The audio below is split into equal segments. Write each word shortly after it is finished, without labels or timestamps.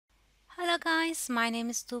Hello guys, my name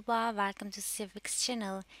is Tuba. Welcome to CeoFix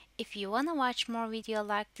channel. If you wanna watch more video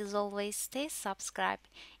like this, always stay subscribed.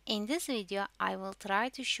 In this video, I will try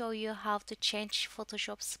to show you how to change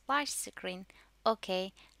Photoshop splash screen.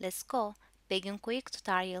 Okay, let's go. Begin quick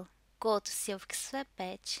tutorial. Go to CeoFix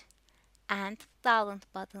webpage and download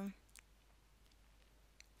button.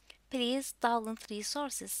 Please download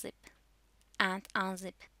resources zip and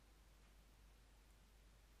unzip.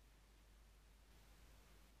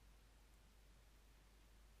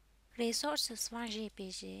 Resources 1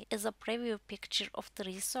 JPG is a preview picture of the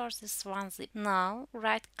resources 1-zip. Now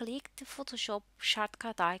right-click the Photoshop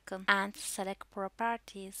shortcut icon and select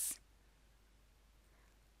Properties.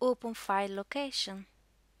 Open File Location.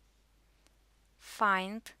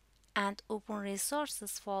 Find and open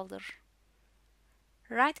Resources folder.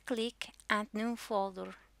 Right-click and New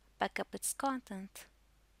folder. Backup its content.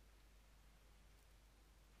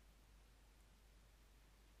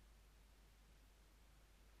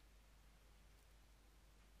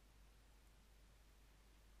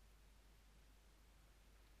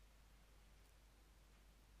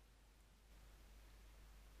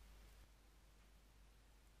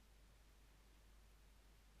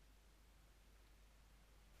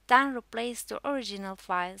 Then replace the original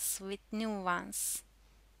files with new ones.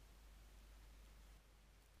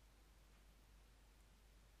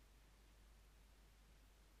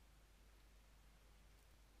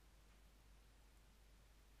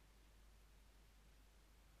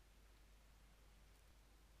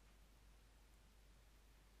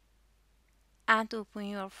 And open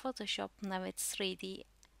your Photoshop. Now it's 3D.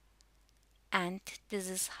 And this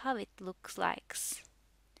is how it looks like.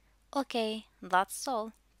 Okay, that's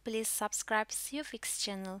all. Please subscribe CeoFix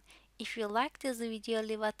channel. If you like this video,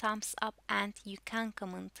 leave a thumbs up and you can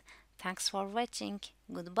comment. Thanks for watching.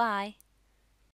 Goodbye.